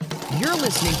You're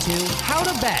listening to How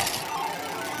to Bet.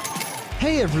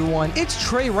 Hey everyone, it's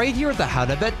Trey right here at the How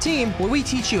to Bet team, where we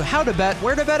teach you how to bet,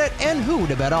 where to bet it, and who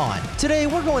to bet on. Today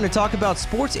we're going to talk about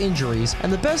sports injuries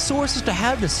and the best sources to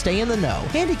have to stay in the know.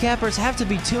 Handicappers have to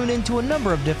be tuned into a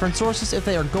number of different sources if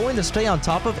they are going to stay on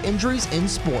top of injuries in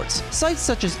sports. Sites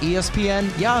such as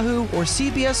ESPN, Yahoo, or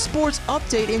CBS Sports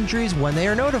update injuries when they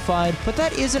are notified, but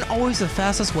that isn't always the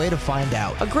fastest way to find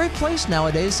out. A great place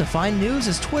nowadays to find news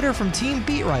is Twitter from team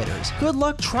beat writers. Good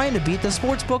luck trying to beat the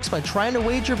sports books by trying to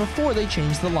wager before they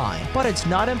change the line, but it's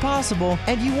not impossible,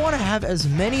 and you want to have as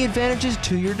many advantages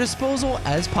to your disposal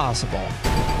as possible.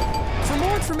 For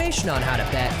more information on how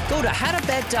to bet, go to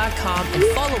howtobet.com and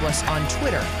follow us on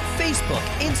Twitter, Facebook,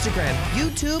 Instagram,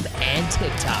 YouTube, and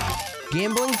TikTok.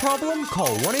 Gambling problem? Call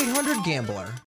 1-800-GAMBLER.